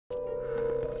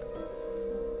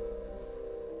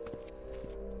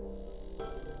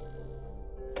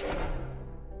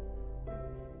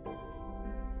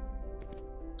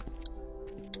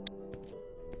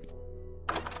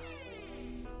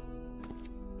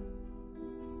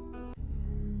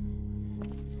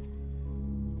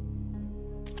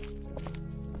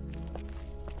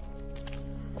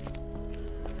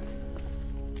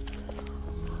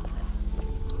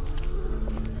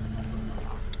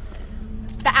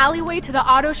The alleyway to the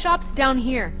auto shop's down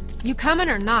here. You coming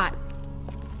or not?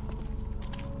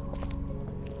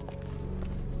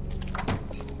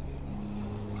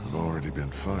 I've already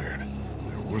been fired.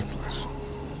 They're worthless.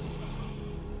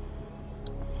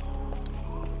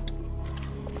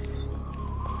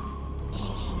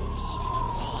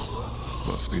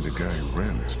 Must be the guy who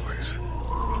ran this place.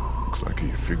 Looks like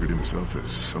he figured himself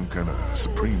as some kind of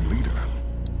supreme leader.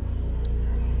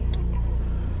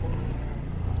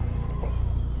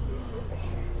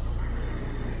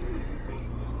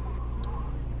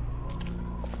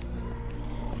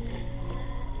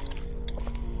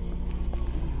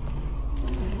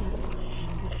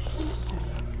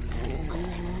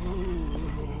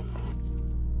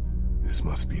 This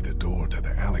must be the door to the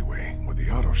alleyway where the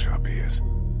auto shop is.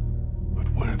 But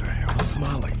where the hell is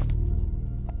Molly?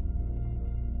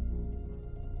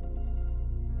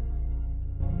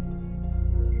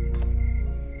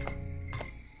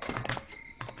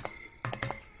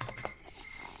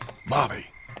 Molly,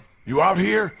 you out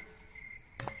here?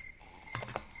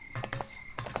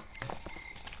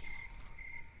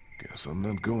 Guess I'm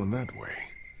not going that way.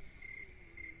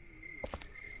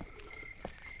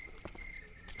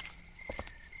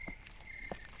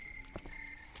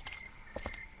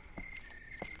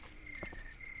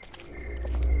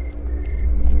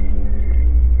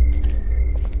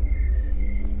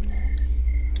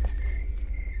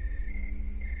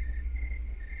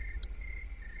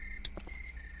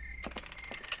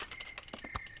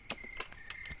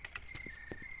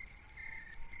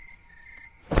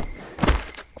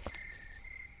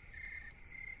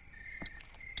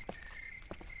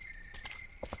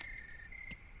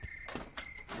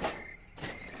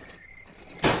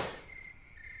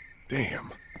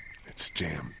 Damn, it's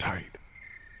jammed tight.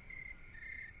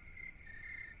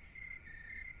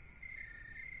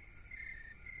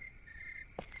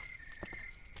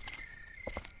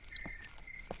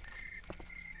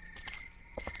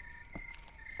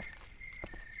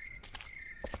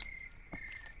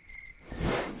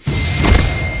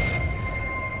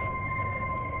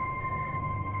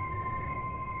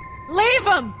 Leave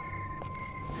him!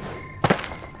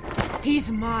 He's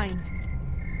mine.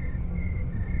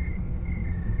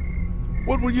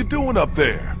 What were you doing up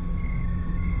there?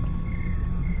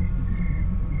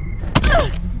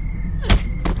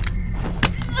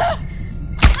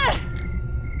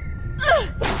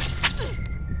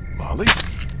 Molly?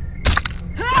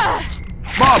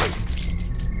 Molly!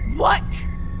 What?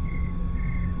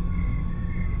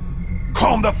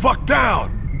 Calm the fuck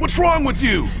down! What's wrong with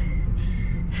you?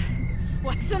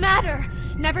 What's the matter?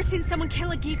 Never seen someone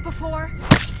kill a geek before?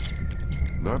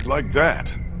 Not like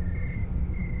that.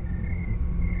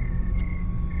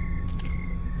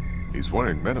 He's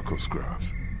wearing medical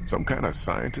scrubs. Some kind of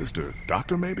scientist or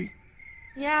doctor, maybe?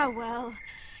 Yeah, well,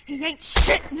 he ain't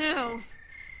shit now.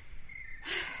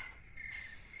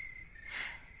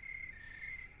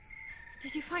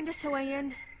 Did you find us a way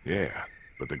in? Yeah,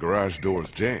 but the garage door's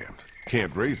jammed.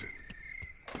 Can't raise it.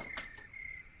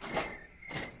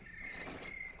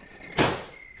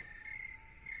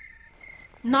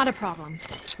 Not a problem.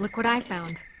 Look what I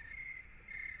found.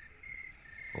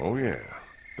 Oh yeah,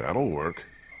 that'll work.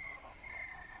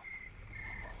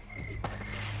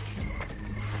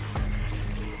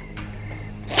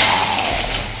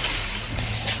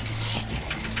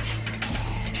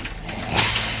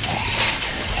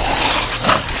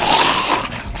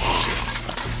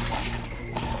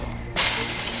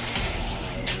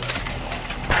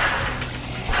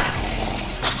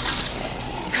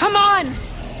 Come on!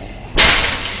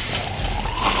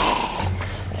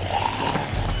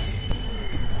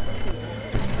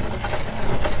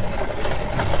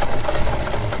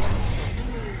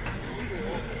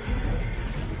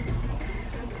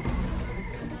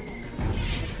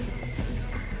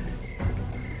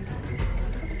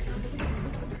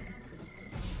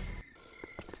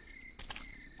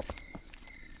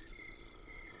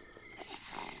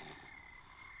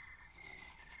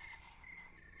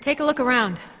 Take a look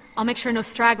around. I'll make sure no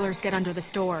stragglers get under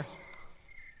this door.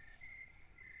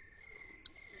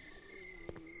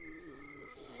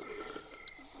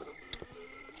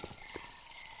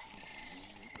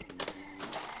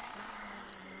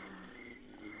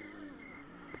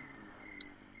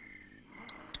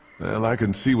 Well, I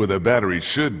can see where the battery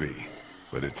should be,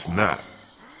 but it's not.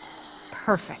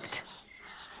 Perfect.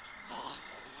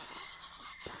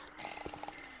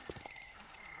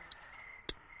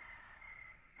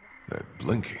 That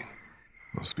blinking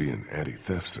must be an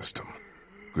anti-theft system.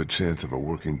 Good chance of a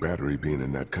working battery being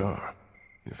in that car,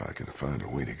 if I can find a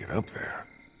way to get up there.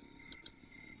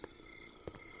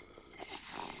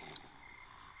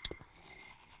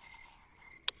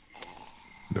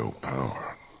 No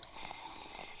power.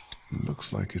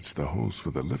 Looks like it's the hose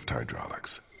for the lift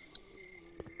hydraulics.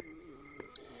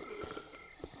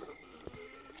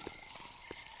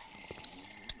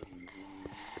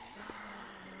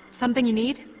 Something you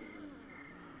need?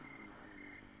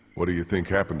 What do you think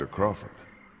happened to Crawford?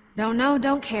 Don't know,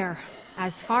 don't care.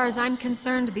 As far as I'm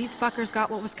concerned, these fuckers got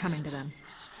what was coming to them.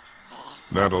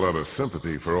 Not a lot of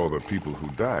sympathy for all the people who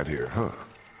died here, huh?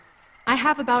 I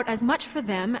have about as much for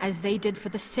them as they did for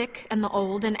the sick and the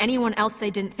old and anyone else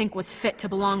they didn't think was fit to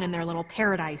belong in their little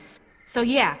paradise. So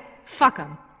yeah, fuck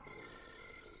them.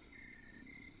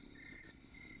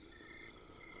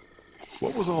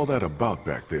 What was all that about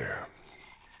back there?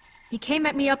 He came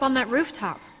at me up on that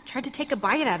rooftop, tried to take a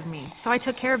bite out of me, so I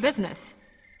took care of business.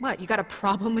 What, you got a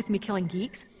problem with me killing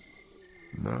geeks?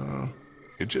 No,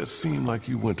 it just seemed like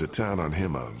you went to town on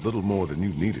him a little more than you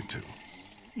needed to.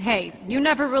 Hey, you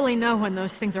never really know when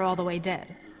those things are all the way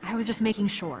dead. I was just making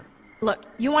sure. Look,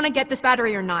 you want to get this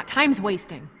battery or not? Time's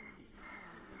wasting.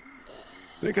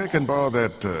 Think I can borrow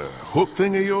that, hook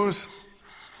thing of yours?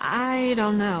 I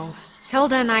don't know.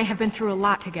 Hilda and I have been through a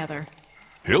lot together.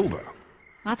 Hilda?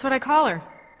 That's what I call her.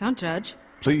 Don't judge.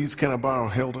 Please, can I borrow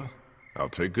Hilda? I'll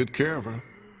take good care of her.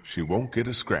 She won't get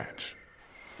a scratch.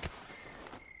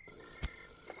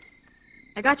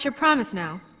 I got your promise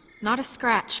now. Not a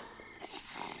scratch.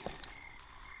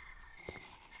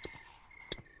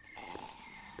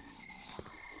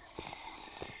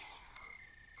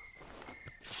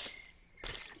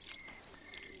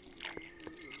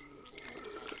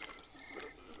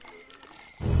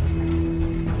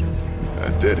 I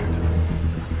did it.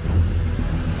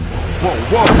 Whoa,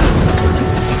 whoa!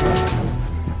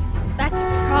 That's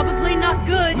probably not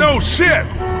good. No shit!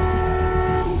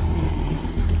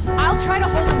 I'll try to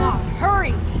hold him off.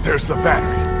 Hurry! There's the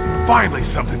battery. Finally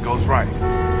something goes right.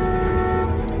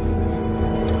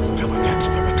 Still attached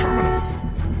to the terminals.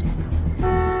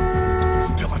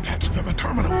 Still attached to the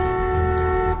terminals.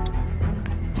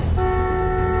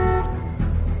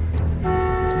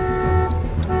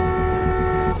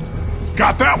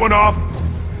 Got that one off!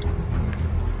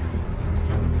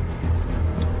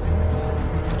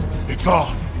 It's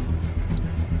off.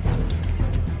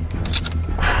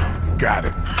 Got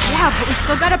it. Yeah, but we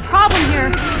still got a problem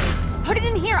here. Put it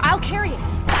in here, I'll carry it.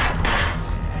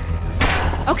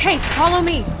 Okay, follow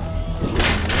me.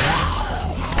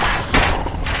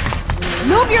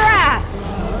 Move your ass!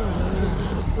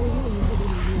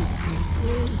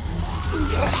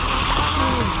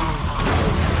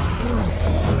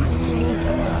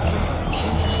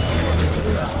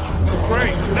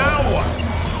 Great, now what?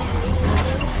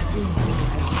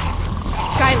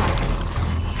 Skylight.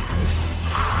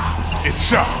 It's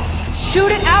shut.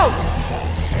 Shoot it out!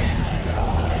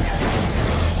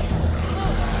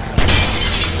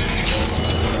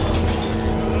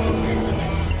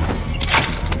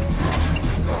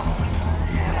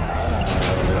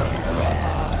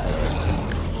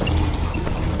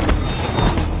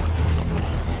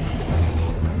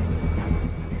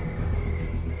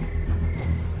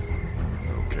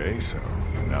 Okay, so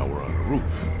now we're on a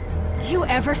roof. Do you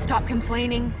ever stop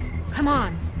complaining? Come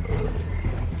on.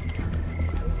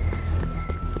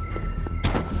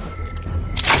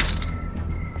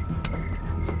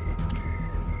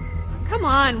 Come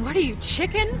on, what are you,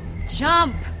 chicken?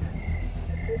 Jump!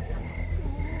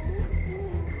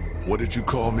 What did you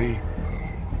call me?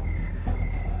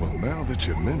 Well, now that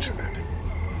you mention it.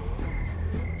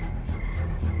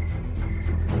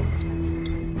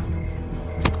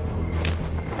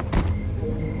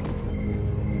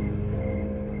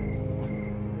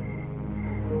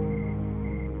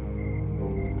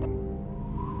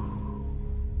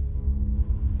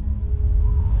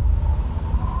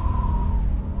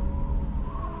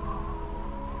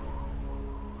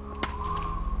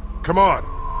 Come on.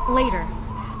 Later.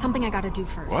 Something I gotta do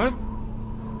first. What?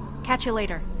 Catch you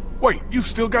later. Wait, you've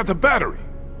still got the battery.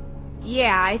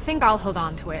 Yeah, I think I'll hold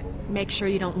on to it. Make sure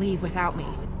you don't leave without me.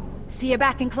 See you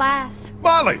back in class.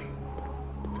 Molly!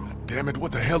 God damn it,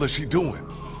 what the hell is she doing?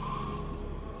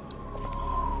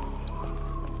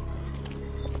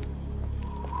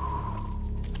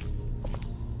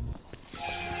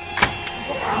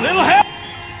 Little help!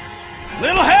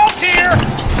 Little help here!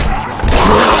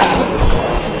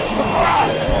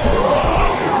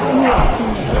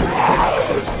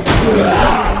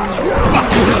 Fuck,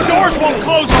 the doors won't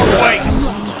close all the way!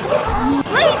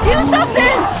 Lee, do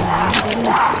something!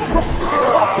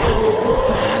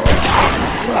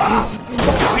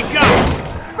 We got it!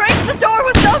 Brace the door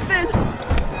with something!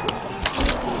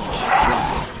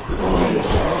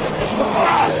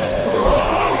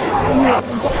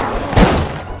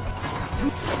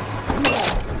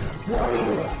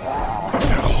 Think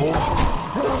that'll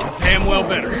hold? Damn well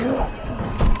better.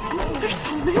 There's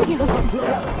so many of them.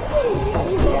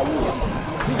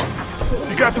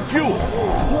 You got the fuel!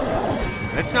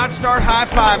 Let's not start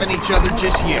high-fiving each other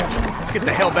just yet. Let's get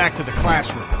the hell back to the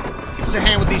classroom. Give us a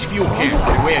hand with these fuel cans.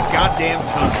 They weigh a goddamn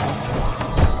ton.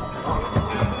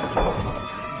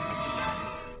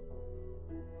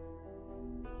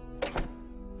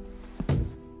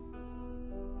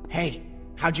 Hey,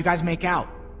 how'd you guys make out?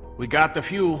 We got the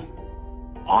fuel.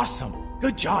 Awesome.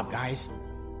 Good job, guys.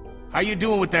 How you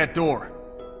doing with that door?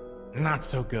 Not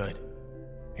so good.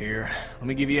 Here, let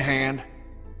me give you a hand.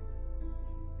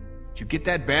 Did you get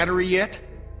that battery yet?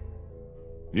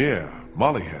 Yeah,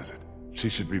 Molly has it. She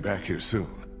should be back here soon.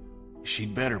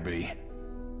 She'd better be.